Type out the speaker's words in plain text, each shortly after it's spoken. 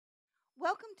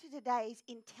Welcome to today's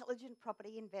Intelligent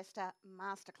Property Investor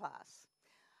Masterclass.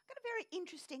 I've got a very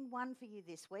interesting one for you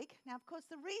this week. Now, of course,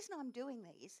 the reason I'm doing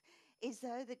these is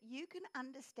so that you can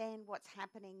understand what's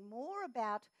happening more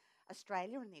about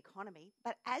Australia and the economy,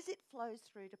 but as it flows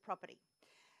through to property.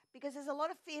 Because there's a lot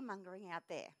of fear-mongering out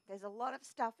there. There's a lot of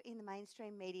stuff in the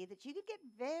mainstream media that you could get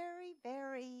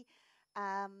very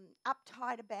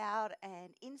uptight about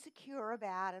and insecure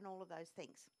about and all of those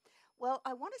things. Well,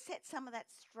 I want to set some of that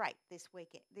straight this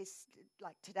weekend,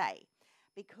 today,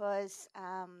 because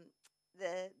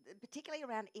particularly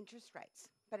around interest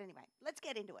rates. But anyway, let's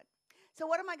get into it. So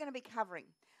what am I going to be covering?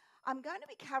 I'm going to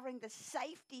be covering the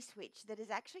safety switch that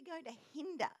is actually going to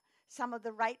hinder some of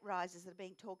the rate rises that are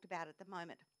being talked about at the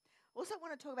moment. Also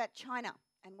want to talk about China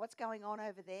and what's going on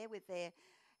over there with their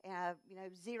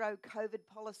zero COVID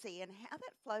policy and how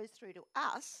that flows through to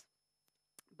us,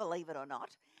 believe it or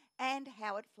not, and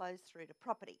how it flows through to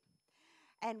property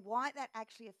and why that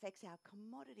actually affects our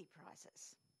commodity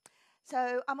prices.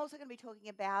 So I'm also going to be talking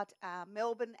about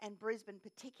Melbourne and Brisbane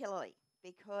particularly,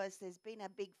 because there's been a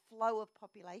big flow of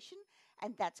population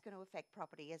and that's going to affect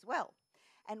property as well.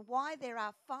 And why there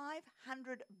are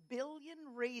 500 billion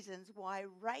reasons why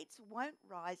rates won't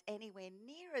rise anywhere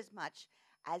near as much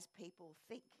as people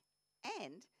think.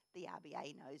 And the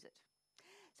RBA knows it.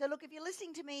 So look, if you're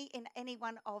listening to me in any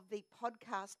one of the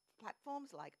podcast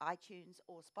platforms like iTunes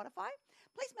or Spotify,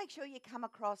 please make sure you come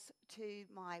across to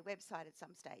my website at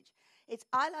some stage. It's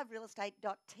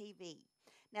iloverealestate.tv.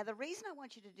 Now, the reason I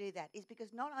want you to do that is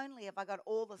because not only have I got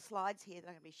all the slides here that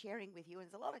I'm going to be sharing with you, and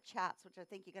there's a lot of charts which I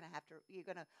think you're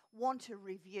going to want to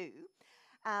review,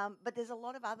 but there's a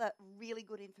lot of other really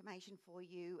good information for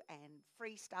you and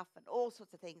free stuff and all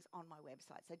sorts of things on my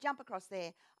website. So jump across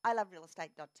there,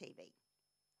 iloverealestate.tv.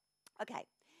 Okay,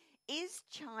 is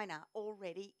China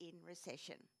already in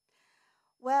recession?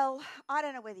 Well, I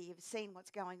don't know whether you've seen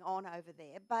what's going on over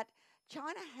there, but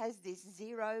China has this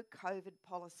zero COVID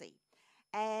policy.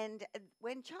 And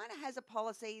when China has a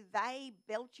policy, they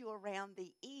belt you around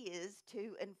the ears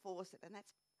to enforce it. And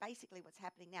that's basically what's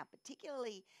happening now,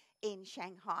 particularly in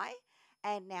Shanghai.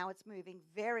 And now it's moving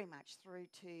very much through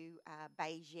to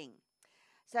Beijing.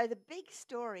 So the big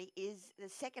story is the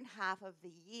second half of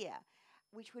the year,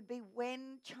 which would be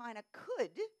when China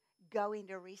could go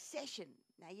into recession.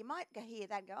 Now, you might hear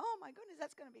that and go, oh, my goodness,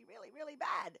 that's going to be really, really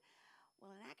bad.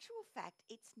 Well, in actual fact,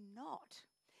 it's not.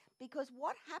 Because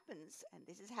what happens, and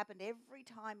this has happened every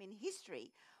time in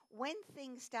history, when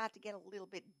things start to get a little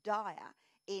bit dire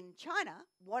in China,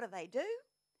 what do?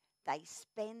 They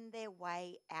spend their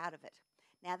way out of it.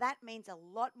 Now, that means a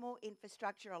lot more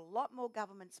infrastructure, a lot more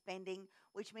government spending,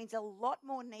 which means a lot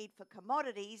more need for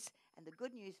commodities. And the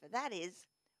good news for that is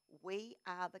we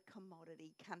are the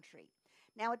commodity country.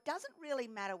 Now, it doesn't really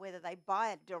matter whether they buy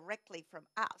it directly from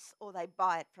us or they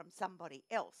buy it from somebody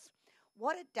else.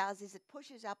 What it does is it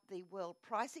pushes up the world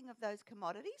pricing of those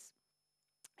commodities.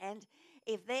 And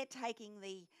if they're taking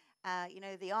the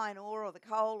iron ore or the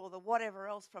coal or the whatever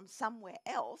else from somewhere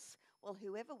else, well,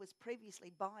 whoever was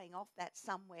previously buying off that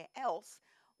somewhere else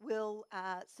will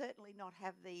certainly not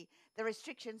have the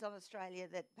restrictions on Australia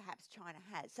that perhaps China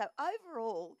has. So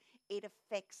overall, it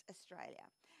affects Australia.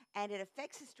 And it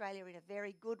affects Australia in a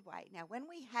very good way. Now, when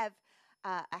we have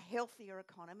a healthier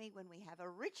economy, when we have a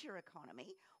richer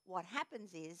economy, what happens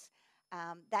is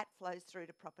that flows through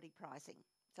to property pricing.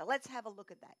 So let's have a look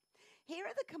at that. Here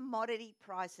are the commodity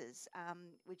prices,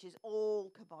 which is all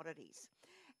commodities.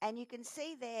 And you can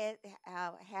see there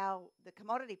how the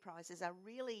commodity prices are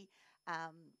really,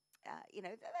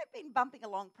 they've been bumping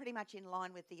along pretty much in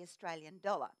line with the Australian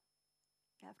dollar.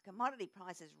 Now, if commodity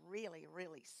prices really,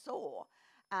 really soar,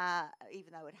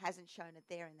 even though it hasn't shown it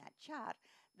there in that chart,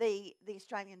 the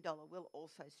Australian dollar will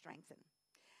also strengthen.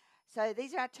 So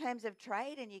these are our terms of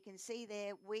trade, and you can see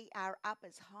there we are up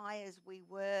as high as we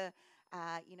were,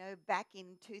 back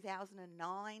in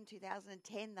 2009,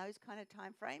 2010, those kind of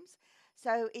time frames.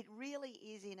 So it really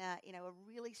is in a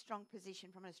really strong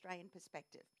position from an Australian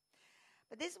perspective.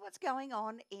 But this is what's going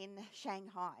on in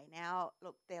Shanghai. Now,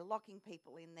 look, they're locking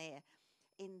people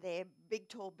in their big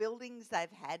tall buildings. They've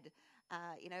had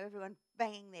everyone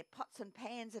banging their pots and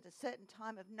pans at a certain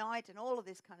time of night and all of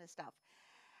this kind of stuff.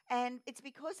 And it's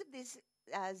because of this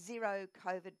zero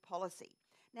COVID policy.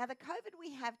 Now, the COVID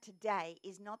we have today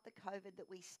is not the COVID that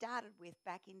we started with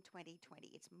back in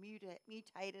 2020. It's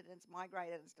mutated and it's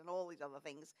migrated and it's done all these other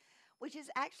things, which has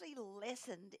actually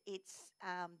lessened its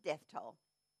death toll.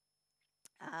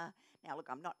 Now, look,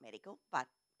 I'm not medical, but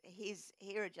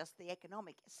here are just the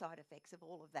economic side effects of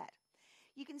all of that.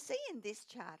 You can see in this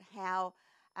chart how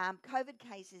COVID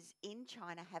cases in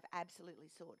China have absolutely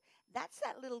soared. That's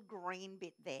that little green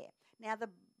bit there. Now, the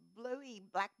bluey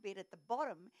black bit at the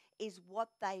bottom is what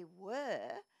they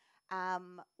were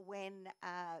when,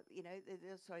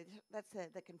 sorry, that's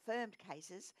the confirmed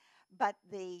cases, but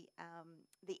the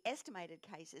estimated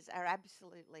cases are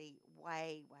absolutely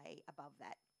way, way above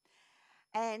that.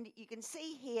 And you can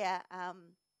see here,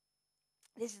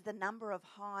 this is the number of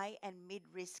high and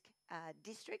mid-risk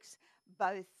districts,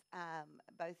 both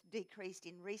decreased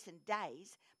in recent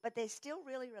days, but they're still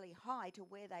really, really high to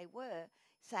where they were,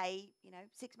 say,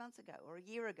 6 months ago or a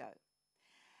year ago.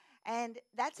 And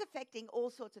that's affecting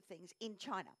all sorts of things in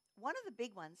China. One of the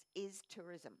big ones is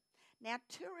tourism. Now,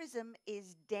 tourism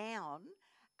is down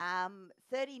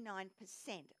 39%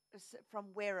 from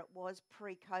where it was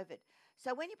pre-COVID.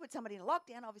 So when you put somebody in a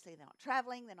lockdown, obviously they're not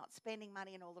travelling, they're not spending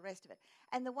money and all the rest of it.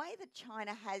 And the way that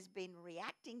China has been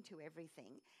reacting to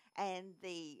everything, and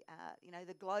the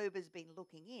globe has been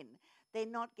looking in, they're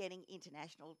not getting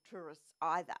international tourists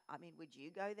either. I mean, would you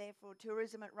go there for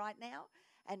tourism right now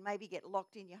and maybe get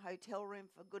locked in your hotel room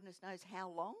for goodness knows how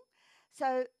long?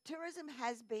 So tourism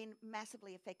has been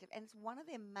massively affected, and it's one of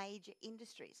their major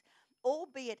industries,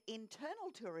 albeit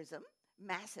internal tourism,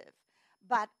 massive.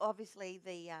 But obviously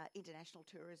the international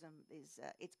tourism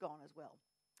it's gone as well.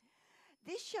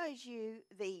 This shows you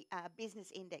the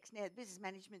business index, now business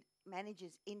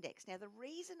managers index. Now the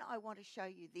reason I want to show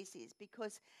you this is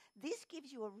because this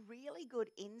gives you a really good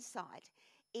insight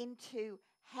into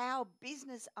how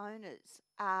business owners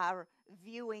are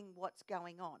viewing what's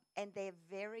going on, and they're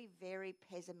very, very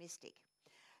pessimistic.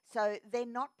 So they're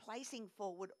not placing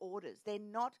forward orders. They're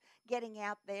not getting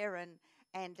out there and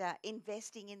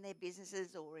investing in their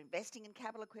businesses or investing in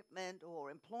capital equipment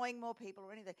or employing more people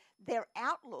or anything. Their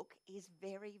outlook is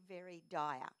very, very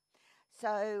dire.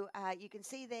 So you can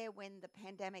see there when the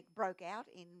pandemic broke out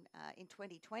in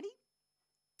 2020,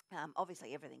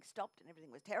 obviously everything stopped and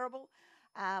everything was terrible.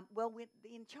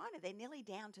 In China, they're nearly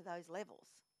down to those levels.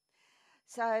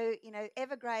 So,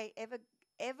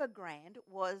 Evergrande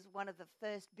was one of the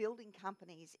first building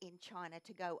companies in China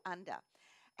to go under.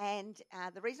 And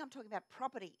the reason I'm talking about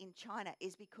property in China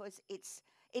is because it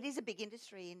is a big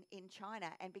industry in China,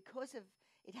 and because of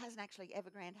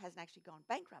Evergrande hasn't actually gone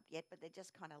bankrupt yet, but they're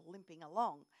just kind of limping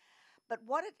along. But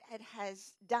what it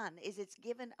has done is it's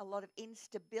given a lot of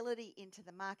instability into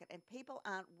the market, and people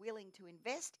aren't willing to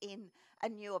invest in a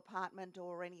new apartment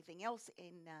or anything else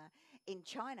in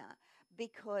China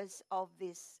because of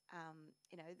this,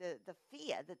 the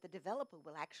fear that the developer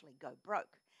will actually go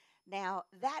broke. Now,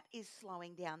 that is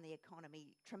slowing down the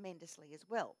economy tremendously as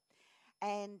well.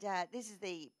 And this is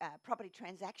the property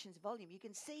transactions volume. You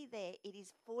can see there it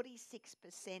is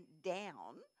 46%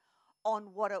 down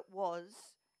on what it was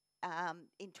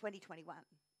in 2021.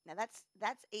 Now,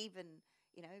 that's even,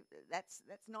 that's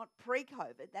not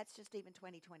pre-COVID. That's just even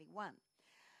 2021.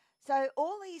 So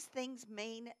all these things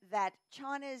mean that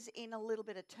China's in a little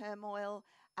bit of turmoil.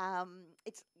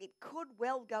 It could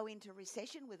well go into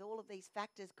recession with all of these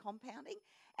factors compounding.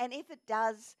 And if it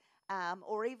does,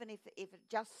 or even if it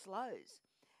just slows,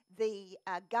 the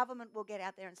government will get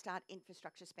out there and start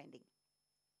infrastructure spending.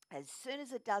 As soon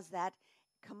as it does that,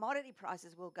 commodity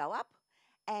prices will go up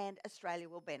and Australia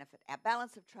will benefit. Our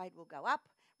balance of trade will go up,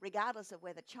 regardless of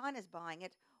whether China's buying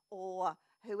it or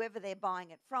whoever they're buying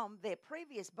it from. Their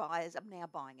previous buyers are now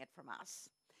buying it from us.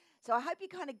 So I hope you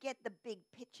kind of get the big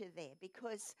picture there,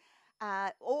 because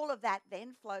all of that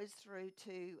then flows through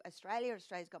to Australia.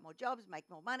 Australia's got more jobs, make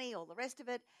more money, all the rest of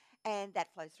it, and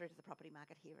that flows through to the property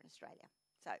market here in Australia.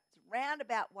 So it's a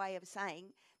roundabout way of saying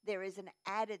there is an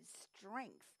added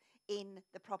strength in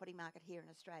the property market here in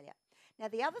Australia. Now,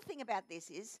 the other thing about this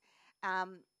is,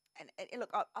 and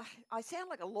look, I sound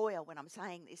like a lawyer when I'm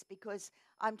saying this, because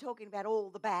I'm talking about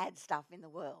all the bad stuff in the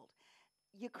world.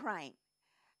 Ukraine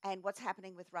and what's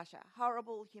happening with Russia.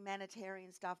 Horrible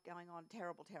humanitarian stuff going on.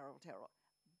 Terrible, terrible, terrible.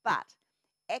 But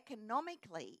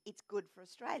economically, it's good for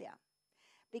Australia,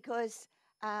 because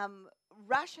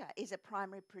Russia is a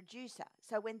primary producer.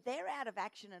 So when they're out of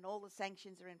action and all the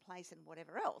sanctions are in place and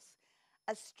whatever else,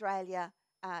 Australia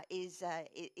is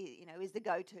the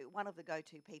go-to, one of the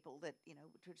go-to people that,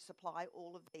 to supply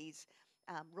all of these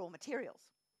raw materials.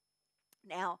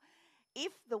 Now,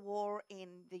 if the war in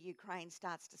the Ukraine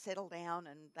starts to settle down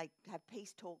and they have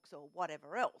peace talks or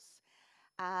whatever else,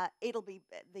 it'll be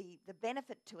the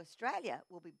benefit to Australia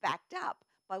will be backed up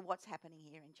by what's happening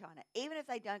here in China. Even if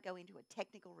they don't go into a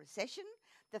technical recession,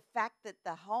 the fact that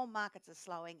the whole markets are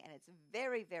slowing and it's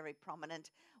very, very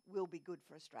prominent will be good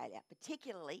for Australia,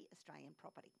 particularly Australian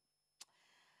property.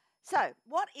 So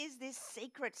what is this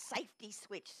secret safety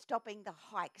switch stopping the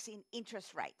hikes in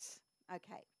interest rates?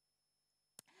 Okay.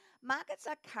 Markets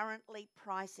are currently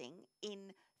pricing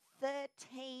in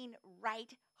 13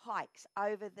 rate hikes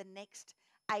over the next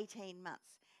 18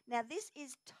 months. Now, this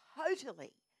is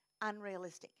totally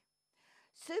unrealistic.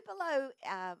 Super low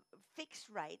fixed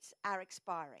rates are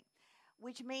expiring,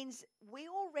 which means we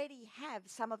already have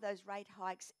some of those rate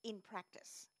hikes in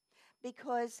practice.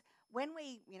 Because when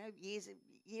we,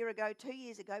 year ago, 2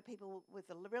 years ago, people with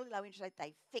a really low interest rate,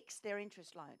 they fixed their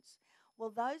interest loans. Well,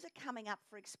 those are coming up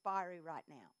for expiry right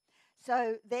now.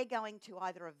 So they're going to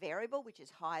either a variable, which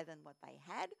is higher than what they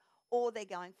had, or they're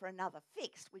going for another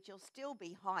fixed, which will still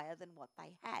be higher than what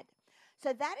they had.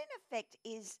 So that, in effect,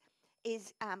 is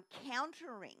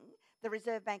countering the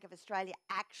Reserve Bank of Australia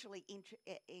actually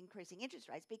increasing interest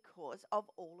rates because of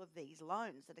all of these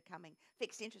loans that are coming,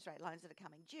 fixed interest rate loans that are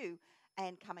coming due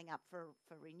and coming up for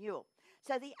renewal.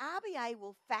 So the RBA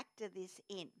will factor this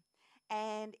in,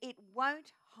 and it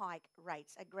won't hike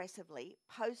rates aggressively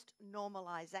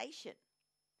post-normalisation.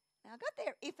 Now, I got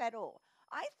there if at all.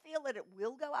 I feel that it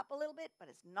will go up a little bit, but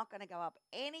it's not going to go up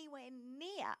anywhere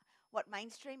near what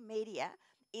mainstream media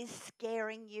is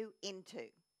scaring you into.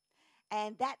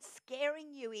 And that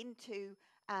scaring you into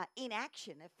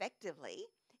inaction, effectively,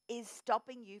 is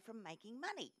stopping you from making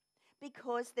money,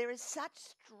 because there is such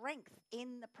strength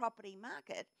in the property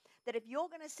market that if you're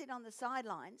going to sit on the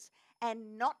sidelines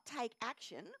and not take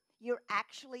action, you're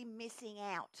actually missing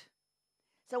out.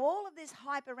 So all of this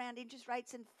hype around interest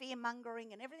rates and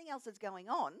fear-mongering and everything else that's going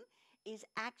on is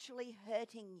actually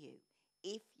hurting you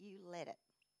if you let it.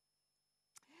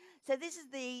 So this is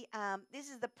the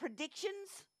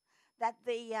predictions that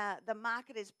the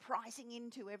market is pricing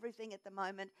into everything at the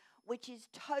moment, which is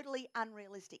totally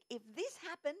unrealistic. If this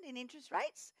happened in interest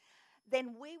rates,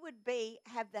 then we would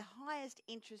have the highest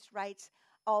interest rates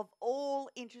of all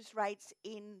interest rates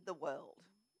in the world,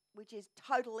 which is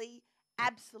totally,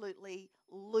 absolutely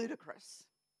ludicrous.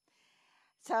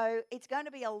 So it's going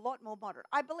to be a lot more moderate.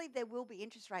 I believe there will be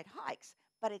interest rate hikes,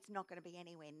 but it's not going to be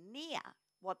anywhere near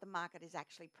what the market is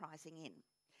actually pricing in.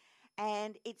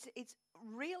 And it's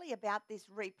really about this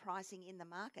repricing in the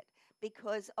market,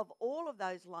 because of all of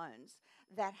those loans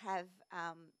that have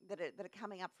that are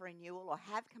coming up for renewal or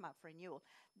have come up for renewal.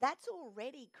 That's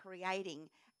already creating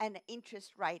an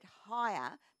interest rate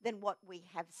higher than what we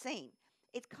have seen.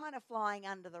 It's kind of flying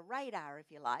under the radar,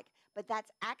 if you like, but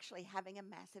that's actually having a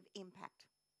massive impact.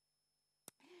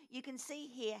 You can see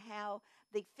here how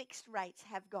the fixed rates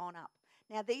have gone up.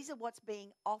 Now, these are what's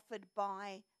being offered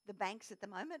by the banks at the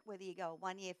moment, whether you go a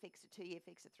 1 year fix, a 2 year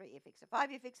fix, a 3 year fix, a 5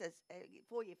 year fix, a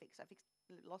 4 year fix. I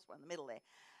lost one in the middle there.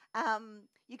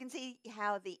 You can see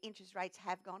how the interest rates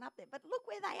have gone up there. But look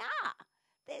where they are.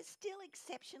 They're still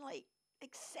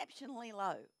exceptionally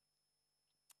low.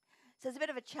 So there's a bit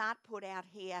of a chart put out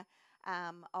here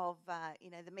of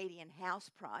the median house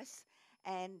price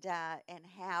and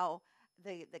how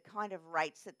the kind of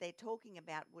rates that they're talking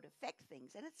about would affect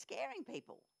things, and it's scaring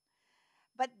people.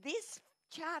 But this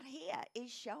chart here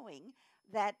is showing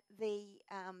that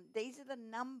these are the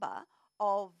number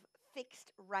of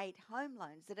fixed rate home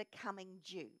loans that are coming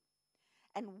due,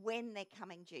 and when they're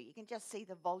coming due. You can just see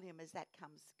the volume as that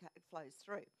flows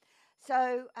through.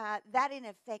 So that, in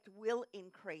effect, will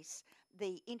increase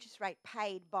the interest rate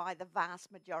paid by the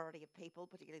vast majority of people,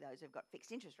 particularly those who've got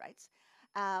fixed interest rates,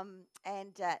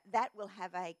 and that will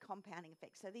have a compounding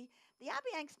effect. So the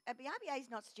RBA is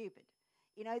not stupid.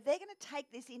 They're going to take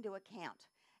this into account,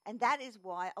 and that is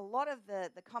why a lot of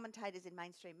the commentators in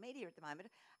mainstream media at the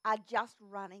moment are just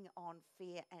running on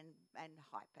fear and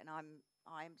hype, and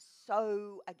I'm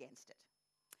so against it.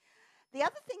 The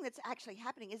other thing that's actually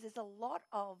happening is there's a lot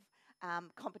of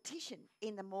competition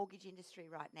in the mortgage industry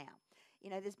right now.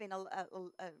 There's been a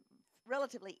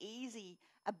relatively easy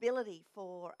ability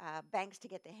for banks to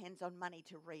get their hands on money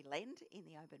to re-lend in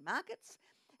the open markets,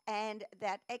 and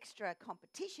that extra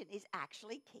competition is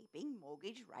actually keeping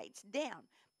mortgage rates down,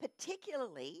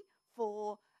 particularly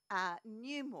for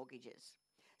new mortgages.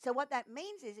 So what that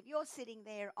means is if you're sitting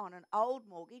there on an old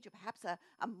mortgage, or perhaps a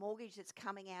mortgage that's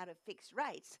coming out of fixed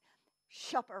rates,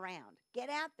 shop around. Get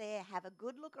out there, have a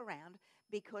good look around,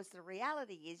 because the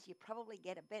reality is you probably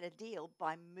get a better deal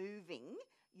by moving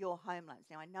your home loans.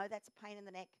 Now, I know that's a pain in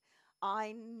the neck.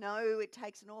 I know it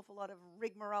takes an awful lot of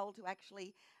rigmarole to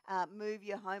actually move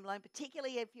your home loan,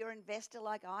 particularly if you're an investor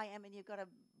like I am and you've got a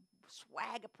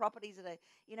swag of properties that are,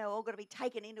 all got to be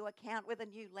taken into account with a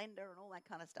new lender and all that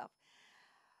kind of stuff.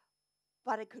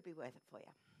 But it could be worth it for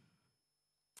you.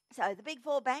 So the big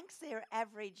four banks, their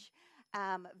average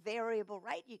variable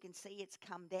rate, you can see it's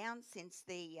come down since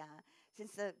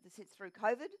through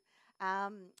COVID,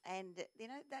 and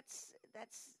that's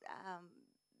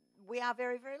we are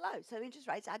very, very low. So interest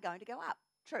rates are going to go up,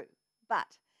 true.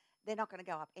 But they're not going to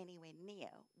go up anywhere near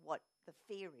what the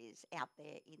fear is out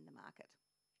there in the market.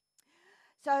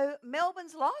 So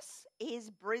Melbourne's loss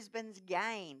is Brisbane's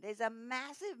gain. There's a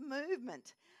massive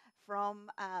movement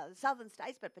from the southern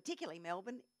states, but particularly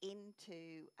Melbourne,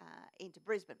 into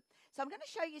Brisbane. So I'm going to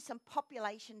show you some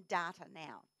population data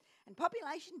now. And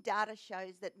population data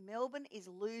shows that Melbourne is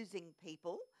losing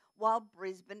people while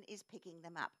Brisbane is picking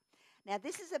them up. Now,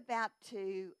 this is about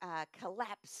to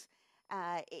collapse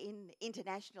in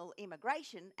international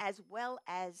immigration as well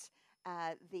as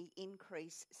the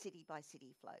increase city by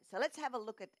city flow. So let's have a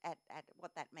look at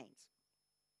what that means.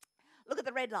 Look at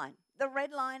the red line. The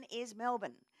red line is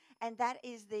Melbourne, and that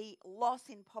is the loss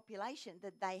in population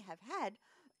that they have had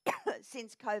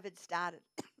since COVID started.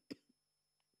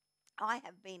 I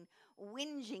have been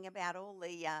whinging about all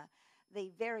the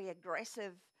very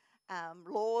aggressive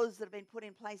laws that have been put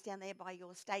in place down there by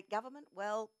your state government.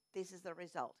 Well, this is the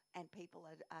result, and people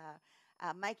are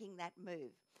making that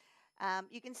move.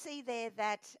 You can see there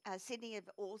that Sydney have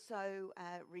also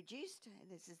reduced.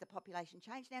 This is the population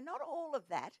change. Now, not all of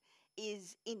that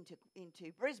is into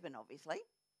Brisbane, obviously,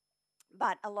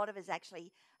 but a lot of it is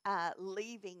actually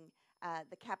leaving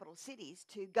the capital cities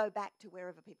to go back to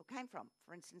wherever people came from.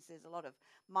 For instance, there's a lot of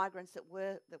migrants that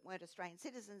weren't Australian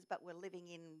citizens but were living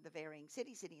in the varying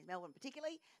cities, Sydney and Melbourne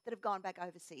particularly, that have gone back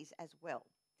overseas as well.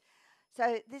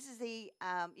 So this is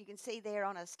you can see there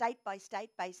on a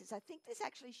state-by-state basis. I think this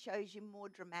actually shows you more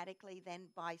dramatically than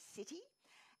by city.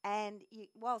 And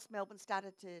whilst Melbourne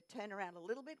started to turn around a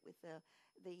little bit with the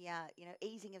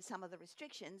easing of some of the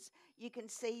restrictions, you can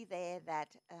see there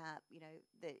that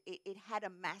it had a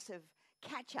massive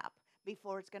catch-up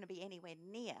before it's going to be anywhere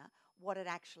near what it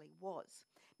actually was.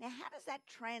 Now, how does that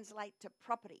translate to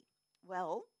property?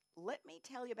 Well, let me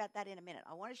tell you about that in a minute.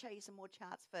 I want to show you some more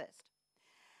charts first.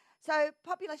 So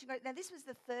population growth, now this was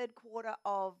the third quarter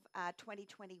of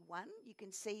 2021. You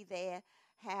can see there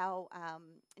how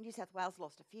New South Wales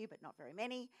lost a few, but not very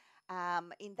many.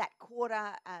 In that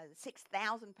quarter,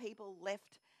 6,000 people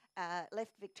left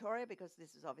Victoria because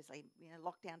this is obviously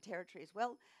lockdown territory as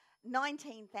well.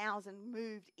 19,000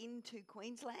 moved into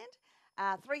Queensland.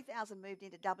 3,000 moved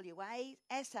into WA.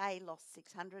 SA lost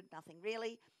 600, nothing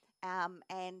really.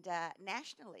 And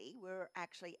nationally, we're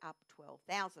actually up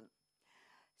 12,000.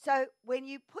 So when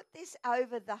you put this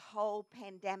over the whole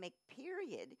pandemic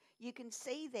period, you can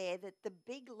see there that the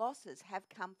big losses have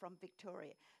come from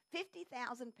Victoria.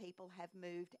 50,000 people have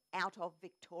moved out of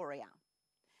Victoria.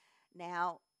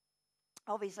 Now,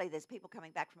 obviously there's people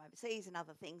coming back from overseas and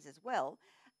other things as well.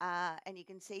 And you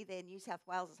can see there New South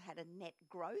Wales has had a net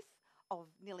growth of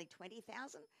nearly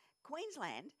 20,000.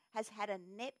 Queensland has had a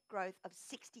net growth of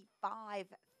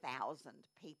 65,000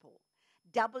 people.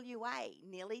 WA,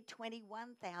 nearly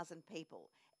 21,000 people.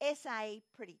 SA,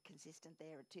 pretty consistent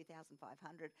there at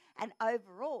 2,500. And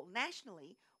overall,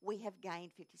 nationally, we have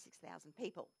gained 56,000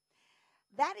 people.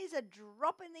 That is a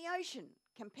drop in the ocean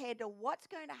compared to what's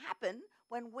going to happen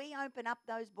when we open up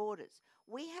those borders.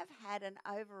 We have had an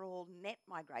overall net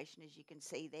migration, as you can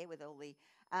see there, with all the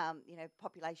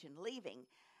population leaving.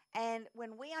 And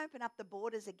when we open up the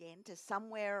borders again to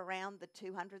somewhere around the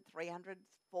 200, 300,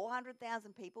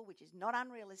 400,000 people, which is not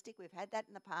unrealistic, we've had that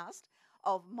in the past,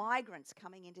 of migrants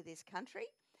coming into this country,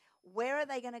 where are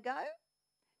they going to go?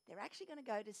 They're actually going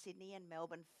to go to Sydney and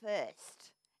Melbourne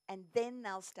first, and then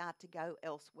they'll start to go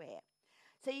elsewhere.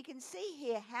 So you can see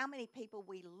here how many people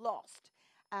we lost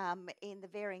in the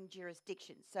varying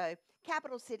jurisdictions. So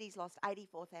capital cities lost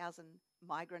 84,000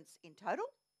 migrants in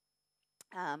total.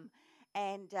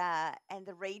 And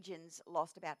the regions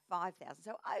lost about 5,000.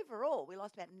 So overall, we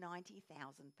lost about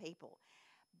 90,000 people.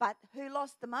 But who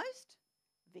lost the most?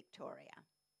 Victoria.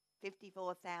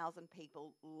 54,000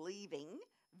 people leaving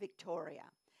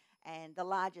Victoria. And the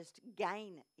largest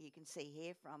gain you can see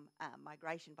here from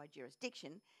migration by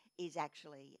jurisdiction is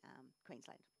actually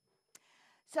Queensland.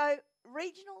 So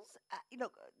regionals,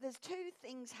 look, there's two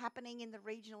things happening in the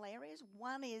regional areas.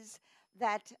 One is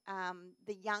that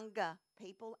the younger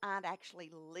people aren't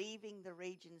actually leaving the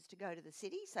regions to go to the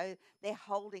city, so they're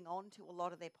holding on to a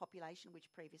lot of their population, which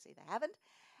previously they haven't.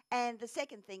 And the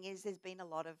second thing is there's been a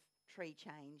lot of tree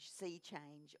change, sea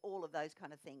change, all of those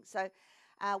kind of things. So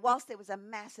whilst there was a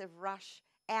massive rush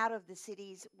out of the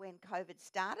cities when COVID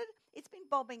started, it's been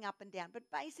bobbing up and down, but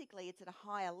basically it's at a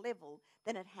higher level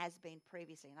than it has been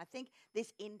previously. And I think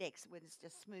this index, when it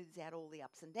just smooths out all the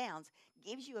ups and downs,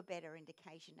 gives you a better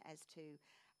indication as to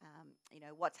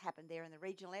what's happened there in the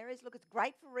regional areas. Look, it's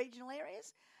great for regional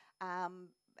areas.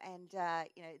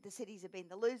 the cities have been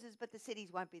the losers, but the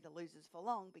cities won't be the losers for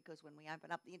long, because when we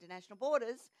open up the international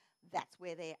borders, that's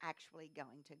where they're actually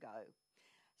going to go.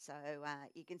 So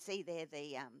you can see there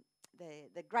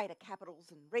the greater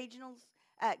capitals and regionals,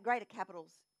 greater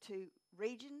capitals to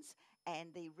regions,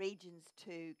 and the regions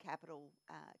to capital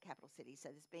cities. So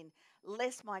there's been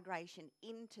less migration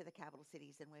into the capital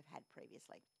cities than we've had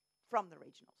previously from the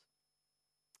regionals.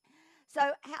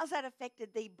 So how's that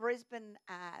affected the Brisbane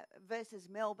versus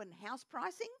Melbourne house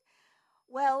pricing?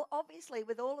 Well, obviously,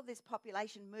 with all of this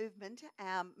population movement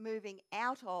moving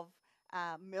out of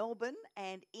Melbourne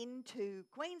and into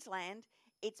Queensland,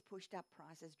 it's pushed up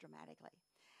prices dramatically.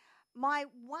 My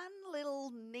one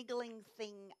little niggling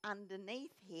thing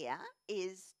underneath here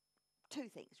is two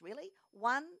things, really.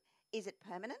 One, is it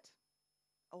permanent?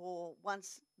 Or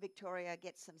once Victoria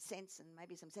gets some sense and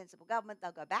maybe some sensible government,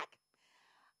 they'll go back.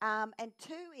 And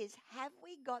two is, have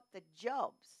we got the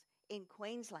jobs in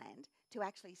Queensland to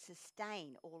actually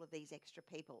sustain all of these extra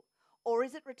people? Or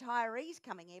is it retirees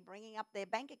coming here bringing up their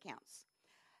bank accounts?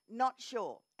 Not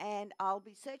sure, and I'll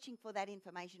be searching for that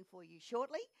information for you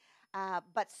shortly.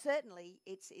 But certainly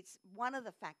it's one of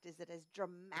the factors that has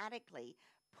dramatically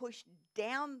pushed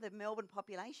down the Melbourne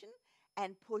population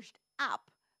and pushed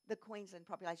up the Queensland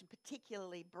population,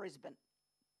 particularly Brisbane.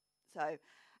 So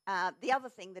the other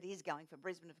thing that is going for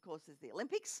Brisbane, of course, is the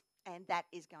Olympics, and that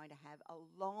is going to have a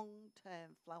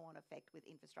long-term flow-on effect with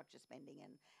infrastructure spending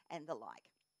and the like.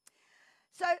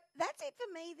 So that's it for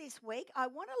me this week. I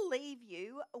want to leave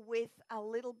you with a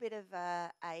little bit of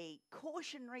a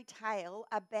cautionary tale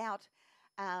about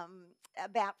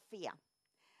fear,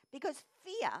 because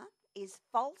fear is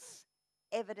false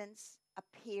evidence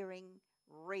appearing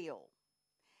real.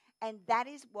 And that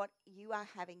is what you are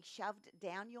having shoved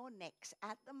down your necks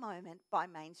at the moment by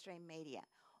mainstream media.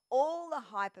 All the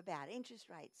hype about interest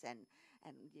rates and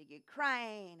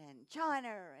Ukraine and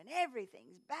China and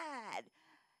everything's bad.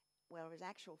 Well, as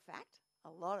actual fact, a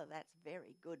lot of that's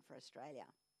very good for Australia.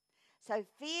 So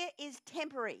fear is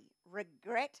temporary.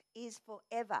 Regret is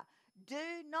forever.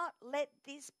 Do not let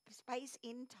this space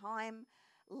in time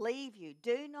leave you.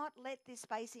 Do not let this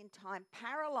space in time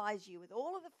paralyze you with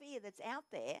all of the fear that's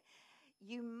out there.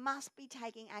 You must be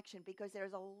taking action, because there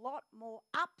is a lot more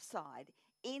upside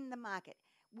in the market.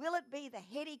 Will it be the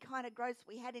heady kind of growth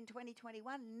we had in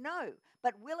 2021? No.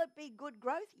 But will it be good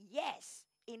growth? Yes.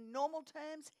 In normal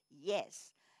terms,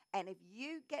 yes. And if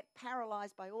you get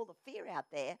paralyzed by all the fear out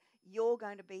there, you're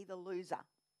going to be the loser.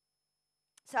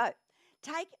 So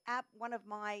take up one of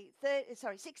my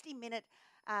 60-minute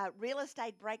real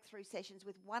estate breakthrough sessions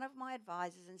with one of my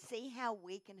advisors and see how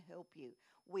we can help you.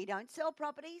 We don't sell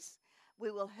properties. We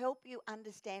will help you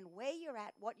understand where you're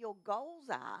at, what your goals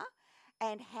are,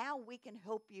 and how we can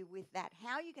help you with that,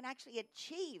 how you can actually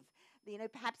achieve,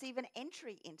 perhaps even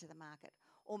entry into the market.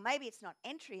 Or maybe it's not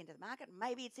entry into the market,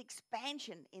 maybe it's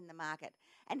expansion in the market,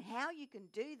 and how you can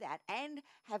do that and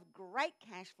have great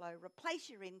cash flow, replace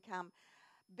your income,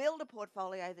 build a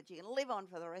portfolio that you can live on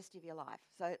for the rest of your life.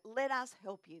 So let us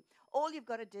help you. All you've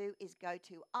got to do is go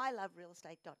to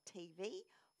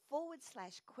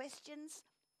iloverealestate.tv/questions/.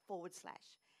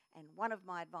 And one of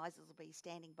my advisors will be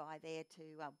standing by there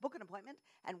to book an appointment,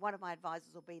 and one of my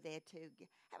advisors will be there to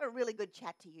have a really good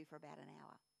chat to you for about an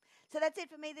hour. So that's it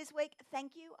for me this week.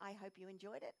 Thank you. I hope you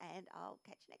enjoyed it, and I'll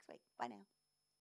catch you next week. Bye now.